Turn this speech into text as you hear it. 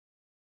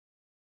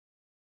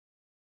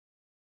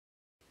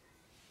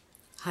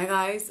Hi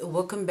guys,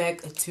 welcome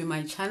back to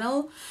my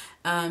channel.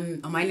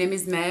 My name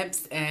is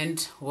Mabs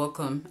and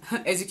welcome.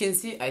 As you can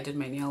see, I did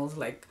my nails.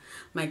 Like,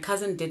 my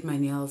cousin did my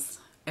nails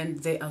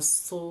and they are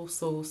so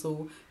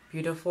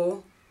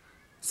beautiful.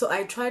 So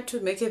I tried to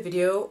make a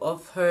video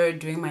of her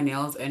doing my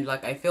nails and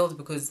like I failed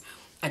because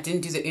I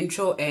didn't do the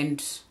intro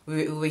and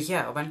we were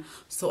here,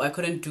 so I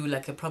couldn't do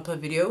like a proper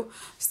video.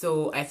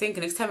 So I think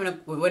next time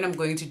when I'm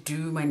going to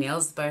do my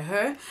nails by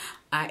her,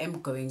 I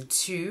am going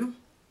to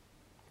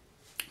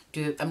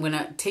I'm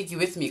gonna take you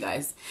with me,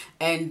 guys.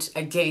 And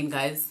again,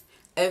 guys,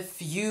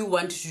 if you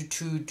want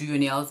to do your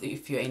nails,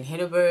 if you're in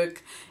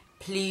Heidelberg,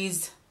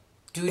 please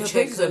do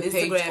check her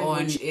page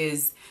on which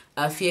is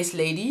Fierce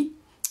Lady,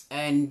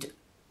 and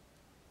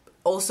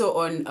also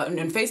on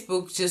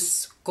Facebook.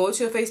 Just go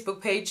to her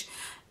Facebook page,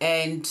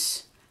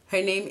 and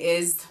her name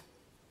is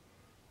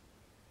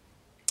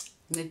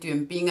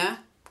Grwm.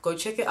 Go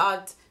check it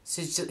out.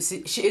 She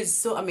is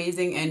so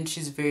amazing and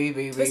she's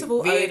very first of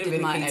all, I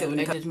did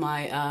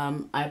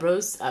my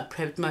eyebrows, I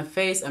prepped my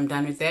face, I'm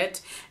done with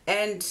that.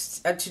 And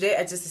today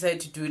I just decided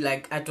to do,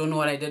 like, I don't know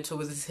what I did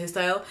towards this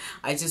hairstyle.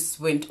 I just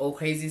went all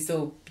crazy.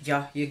 So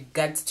yeah, you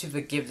got to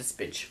forgive this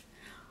bitch.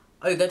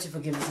 Oh, you got to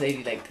forgive this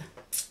lady, like,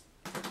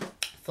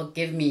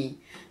 forgive me.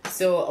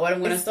 So what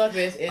I'm gonna start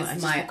with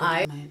is my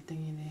eye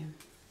thingy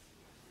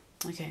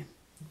there. Okay,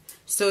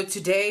 so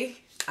today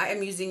I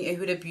am using a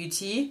Huda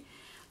Beauty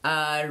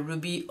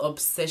Ruby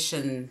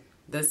Obsession,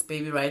 this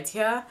baby right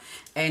here,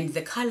 and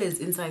the colors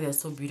inside are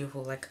so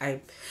beautiful. Like,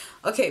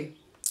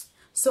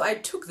 so I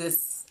took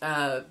this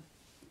eyeshadow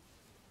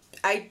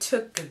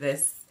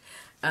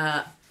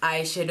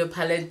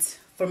palette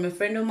from a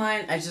friend of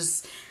mine. I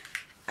just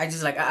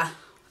like,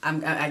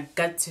 I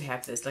got to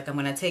have this. Like, I'm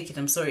gonna take it.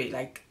 I'm sorry,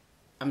 like,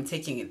 I'm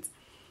taking it.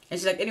 And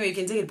she's like, anyway, you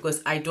can take it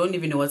because I don't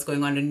even know what's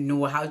going on and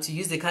know how to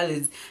use the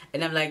colors.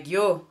 And I'm like,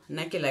 yo,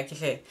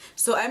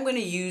 so I'm gonna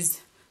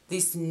use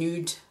this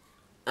nude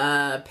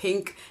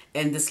pink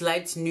and this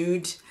light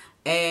nude,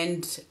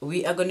 and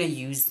we are gonna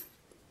use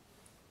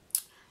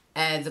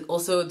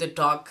also the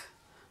dark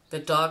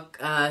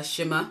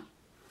shimmer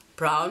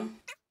brown.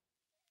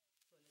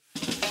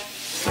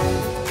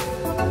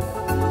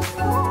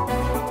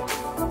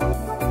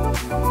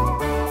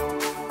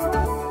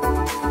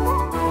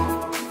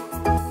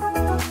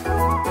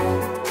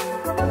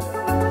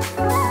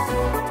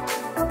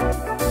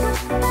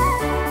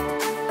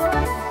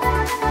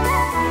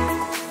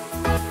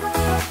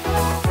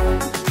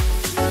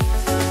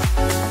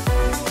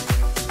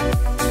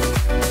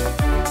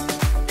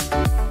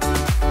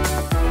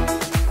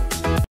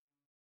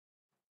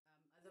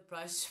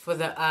 Brush for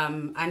the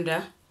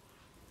under.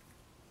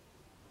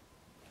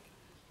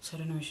 So I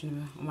don't know which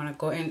number. I'm gonna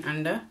go in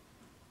under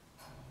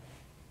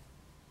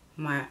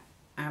my.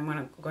 I'm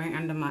gonna going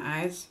under my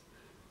eyes.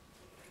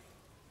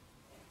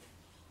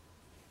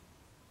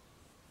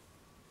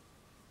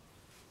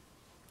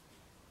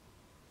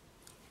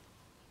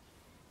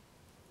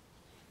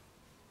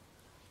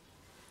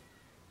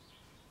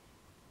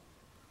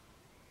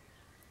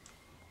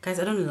 Guys,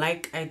 I don't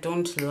like a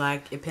pencil.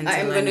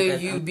 I'm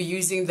gonna be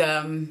using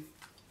the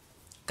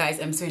guys,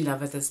 I'm so in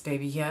love with this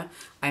baby here.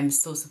 I'm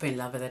so super in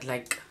love with it.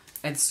 Like,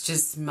 it's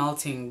just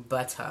melting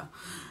butter.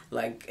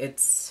 Like,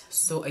 it's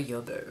so a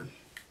yobo.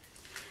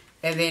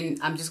 And then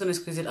I'm just gonna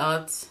squeeze it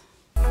out.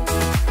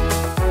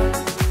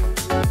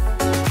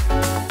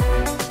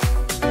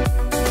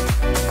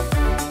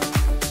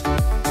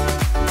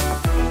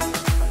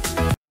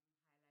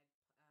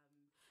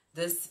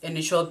 This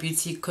Initial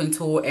Beauty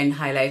Contour and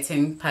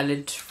Highlighting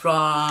Palette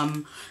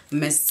from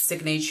Miss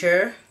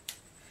Signature.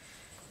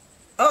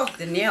 Oh,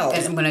 the nail.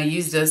 And I'm gonna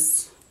use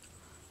this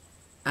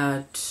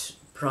at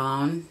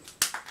brown.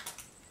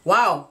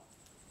 Wow,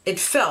 it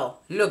fell.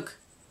 Look,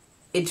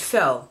 it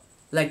fell.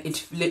 Like it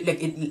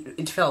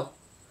fell.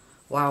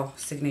 Wow,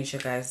 Signature,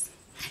 guys.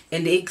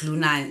 And the glue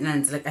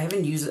nines. Like, I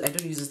haven't used it. I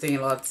don't use this thing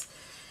a lot.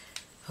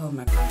 Oh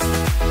my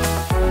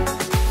god.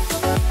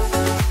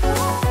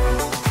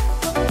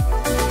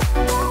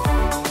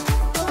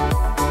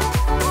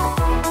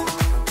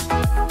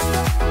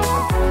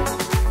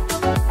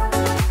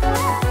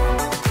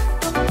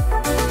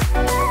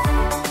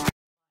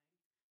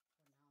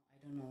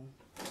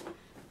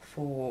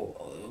 For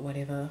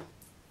whatever,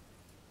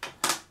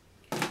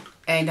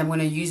 and I'm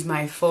gonna use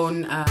my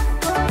phone.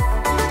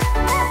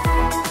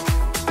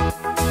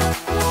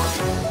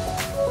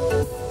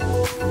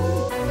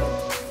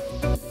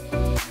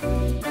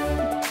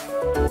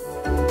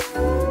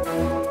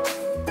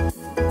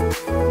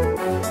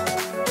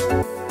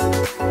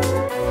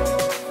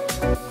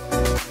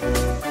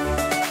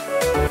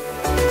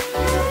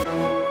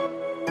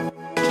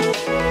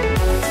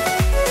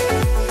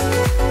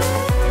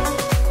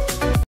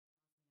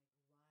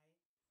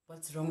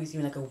 What's wrong with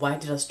you? Like, why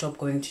did I stop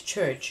going to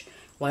church?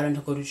 Why don't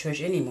I go to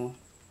church anymore?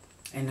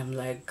 And I'm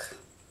like,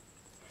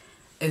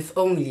 if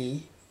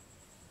only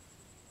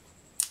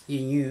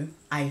you knew,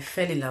 I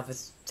fell in love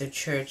with the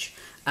church,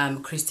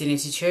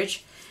 Christianity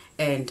church,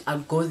 and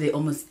I'd go there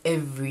almost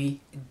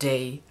every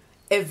day.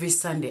 Every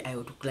Sunday I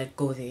would like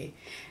go there,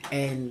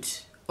 and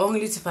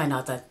only to find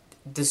out that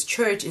this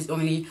church is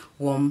only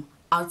warm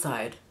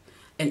outside,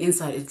 and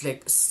inside it's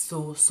like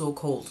so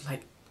cold.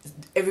 Like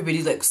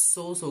everybody's like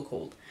so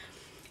cold.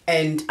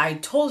 And I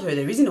told her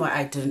the reason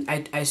why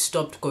I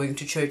stopped going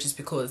to church is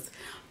because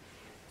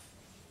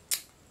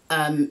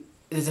there's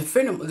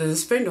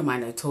this friend of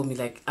mine that told me,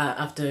 like,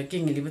 after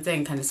getting a liberty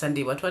and kind of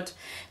Sunday what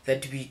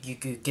that you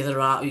gather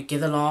around, you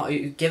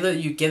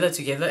gather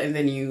together, and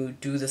then you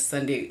do the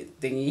Sunday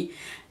thingy.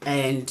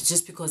 And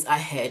just because I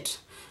had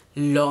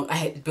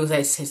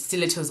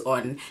stilettos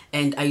on,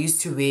 and I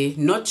used to wear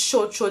not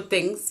short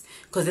things,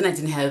 because then I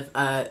didn't have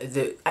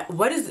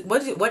what is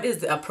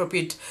the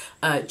appropriate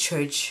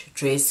church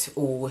dress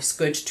or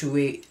skirt to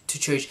wear to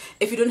church.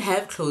 If you don't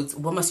have clothes,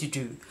 what must you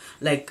do?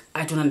 Like,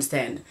 I don't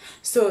understand.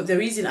 So the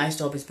reason I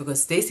stopped is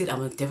because they said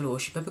I'm a devil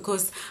worshipper,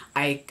 because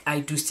I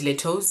do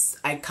stilettos,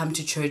 I come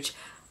to church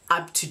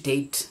up to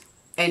date,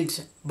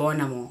 and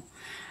bonamo.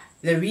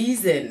 The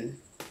reason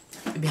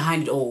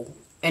behind it all,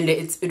 and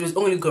it was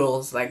only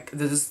girls, like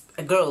there's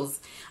girls,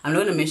 I'm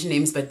not gonna mention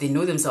names, but they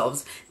know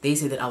themselves. They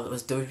said that I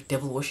was the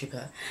devil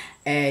worshipper,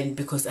 and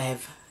because I'm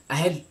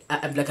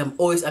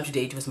always up to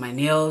date with my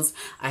nails.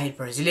 I had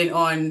Brazilian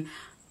on,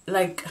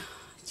 like,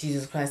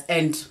 Jesus Christ.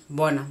 And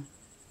bona,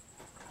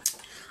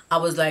 I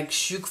was like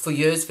shook for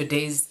years, for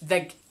days.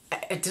 Like,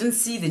 I didn't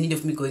see the need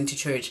of me going to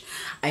church.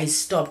 I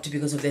stopped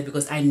because of that,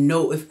 because I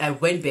know if I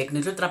went back and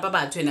I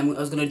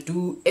was gonna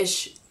do a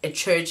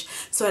church.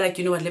 So like,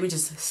 you know what, let me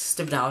just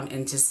step down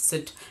and just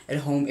sit at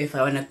home. If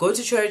I wanna go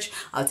to church,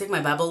 I'll take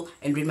my Bible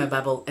and read my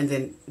Bible, and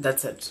then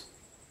that's it.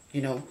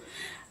 You know,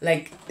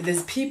 like,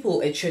 there's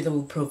people at church that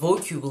will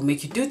provoke you, will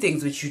make you do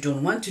things which you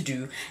don't want to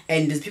do,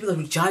 and there's people that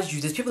will judge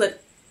you. There's people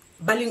that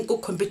baling go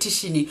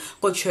competition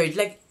go church.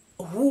 Like,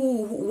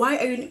 why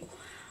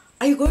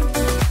are you going?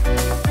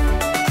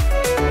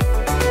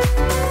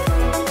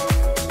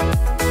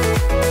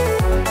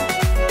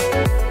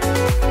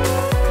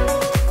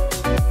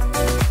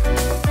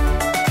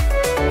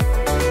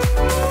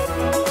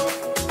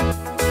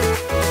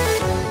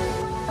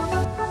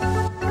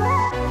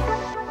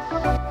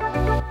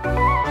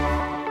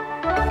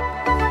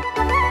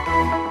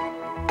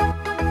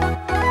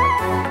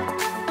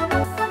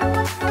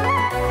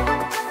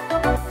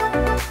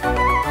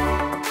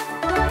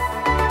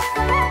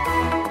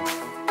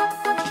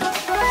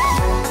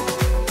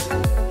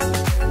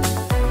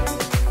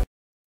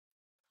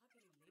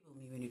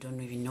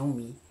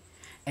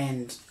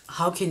 And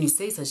how can you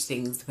say such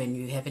things when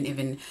you haven't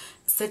even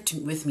sat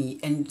with me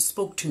and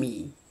spoke to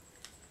me?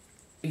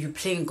 You're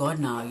playing God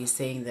now. You're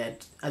saying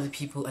that other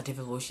people are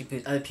devil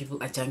worshippers, other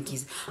people are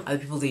junkies, other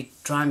people, they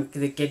drunk,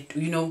 they get,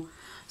 you know.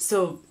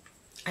 So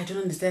I don't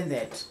understand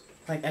that.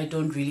 Like, I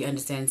don't really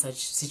understand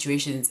such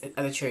situations at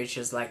other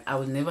churches. Like, I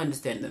will never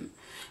understand them.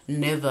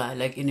 Never.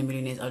 Like, in a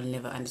million years, I will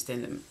never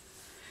understand them.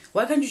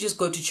 Why can't you just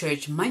go to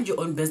church, mind your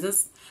own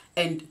business,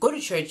 and go to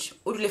church,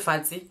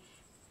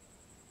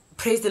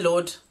 praise the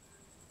Lord.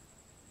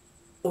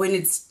 When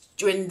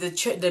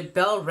the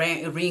bell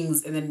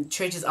rings and then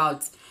church is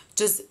out,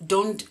 just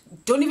don't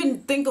even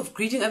think of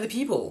greeting other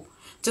people.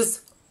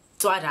 Just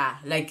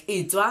like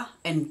itwa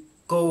and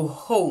go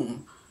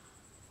home.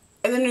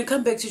 And then when you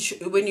come back to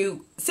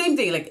same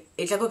thing, like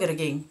it's like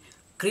again,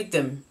 greet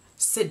them,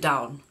 sit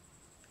down.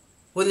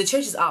 When the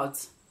church is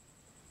out,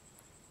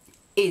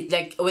 when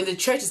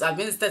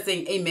they start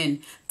saying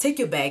amen, take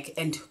your bag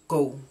and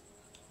go.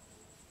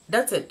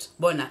 That's it.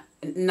 Bona.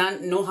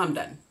 No harm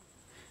done.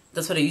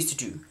 That's what I used to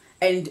do.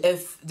 And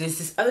if there's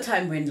this other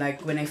time when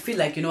I feel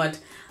like, you know what,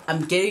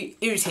 I'm getting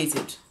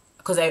irritated,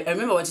 because I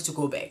remember I wanted to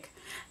go back,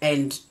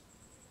 and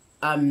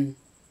when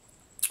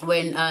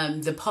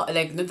not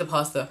the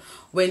pastor,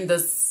 when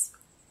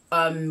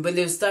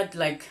they start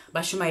like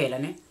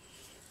bashumayela,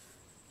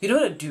 you know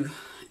what I do?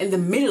 In the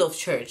middle of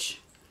church,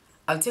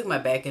 I'll take my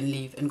bag and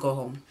leave and go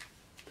home.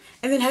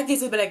 And then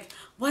Hagis will be like,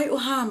 why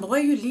Uhamba? Why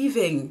are you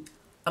leaving?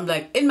 I'm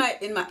like,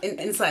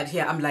 inside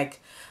here, I'm like,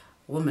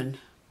 woman,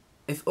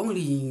 if only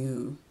you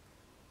knew,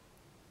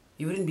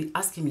 you wouldn't be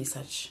asking me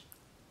such.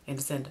 You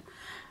understand?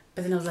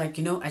 But then I was like,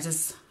 you know,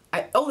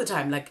 I all the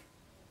time, like,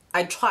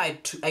 I tried,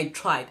 I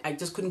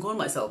just couldn't call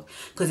myself,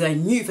 because I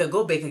knew if I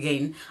go back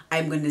again,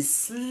 I'm gonna,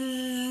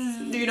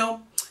 you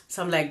know.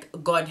 So I'm like,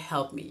 God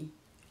help me,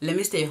 let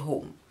me stay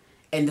home.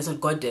 And that's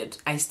what God did.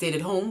 I stayed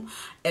at home.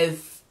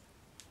 If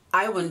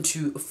I want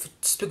to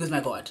speak with my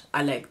God,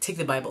 I like take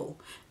the Bible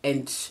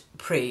and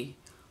pray.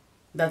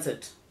 That's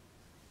it.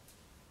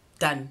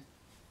 Done.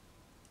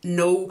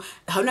 No,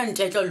 how like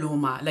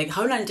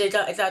how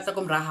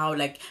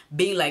like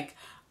being like,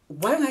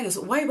 why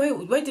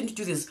didn't you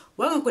do this?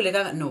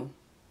 No.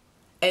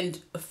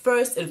 And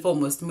first and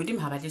foremost,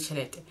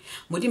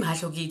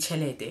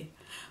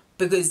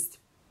 because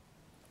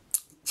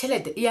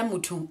chelete iya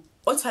muthu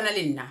o tshwana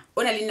le nna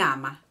o na le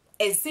nama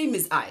as same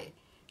as I.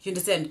 You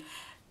understand?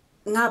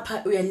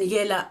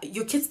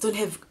 Your kids don't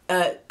have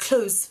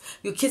clothes,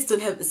 your kids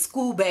don't have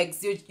school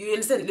bags, you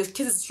understand? Your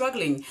kids are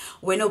struggling.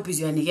 We're not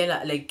busy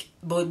like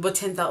but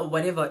 10,000 or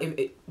whatever.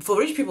 For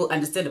rich people,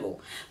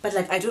 understandable, but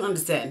like I don't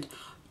understand.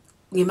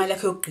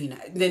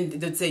 then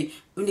they'd say,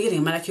 and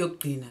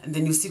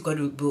then you see God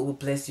will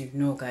bless you.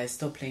 No, guys,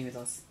 stop playing with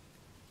us.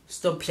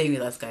 Stop playing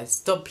with us, guys.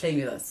 Stop playing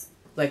with us.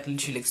 Like,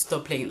 literally, like,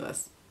 stop playing with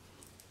us.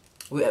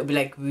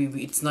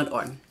 It's not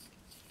on.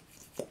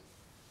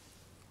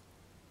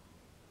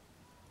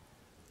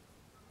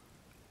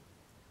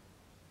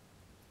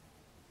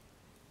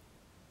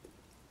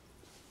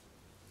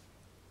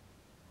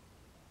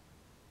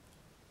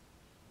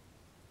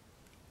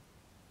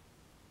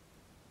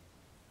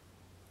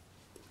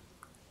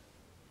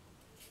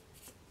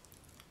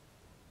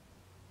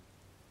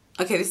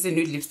 Okay, this is a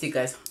nude lipstick,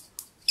 guys.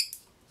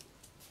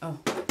 Oh,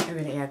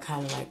 every I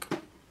kind of like.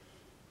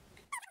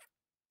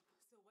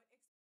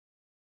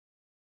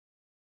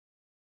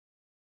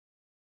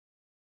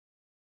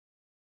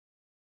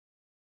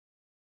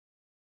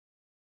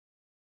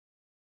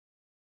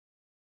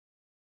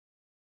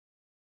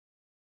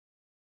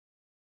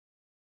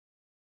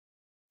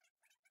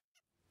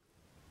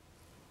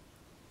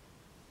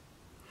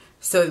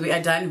 So we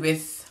are done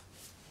with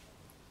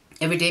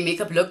everyday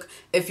makeup look.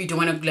 If you don't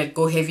want to like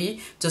go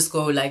heavy, just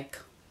go like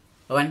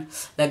kind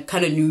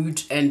of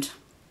nude. And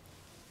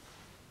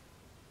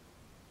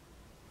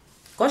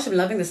gosh, I'm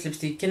loving this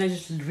lipstick. Can I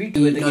just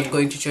redo it again? Not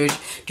going to church.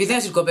 Do you think I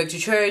should go back to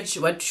church?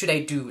 What should I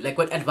do? Like,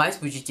 what advice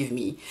would you give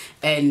me?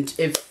 And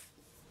if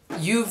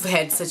you've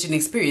had such an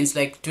experience,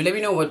 like, do let me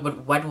know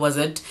what was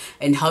it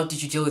and how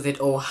did you deal with it,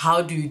 or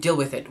how do you deal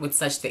with it, with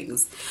such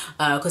things?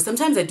 Because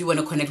sometimes I do want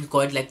to connect with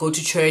God, like go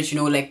to church, you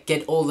know, like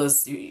get all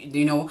this,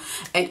 you know,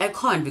 and I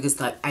can't, because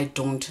like I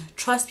don't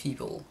trust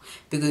people,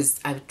 because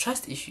I have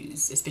trust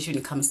issues, especially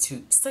when it comes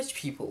to such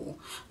people.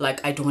 Like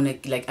I don't want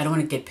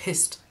to get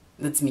pissed.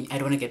 That's me. I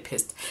don't want to get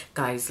pissed,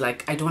 guys.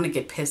 Like I don't want to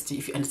get pissed,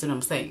 if you understand what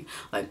I'm saying.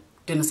 Like,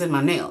 do you understand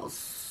my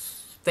nails?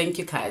 Thank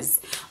you,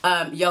 guys.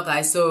 Yeah,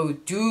 guys, so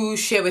do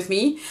share with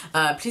me.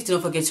 Please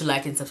don't forget to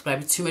like and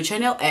subscribe to my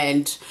channel,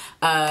 and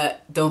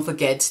don't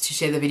forget to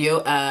share the video.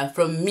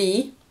 From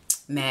me,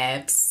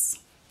 Mabs.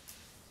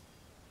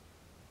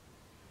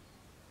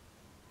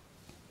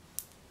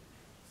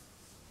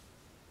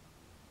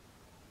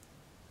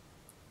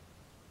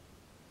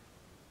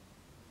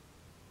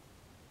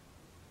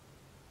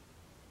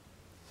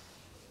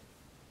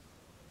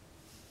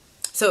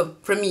 So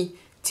from me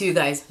to you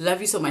guys,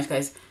 love you so much,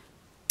 guys.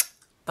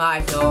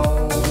 Bye,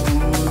 y'all.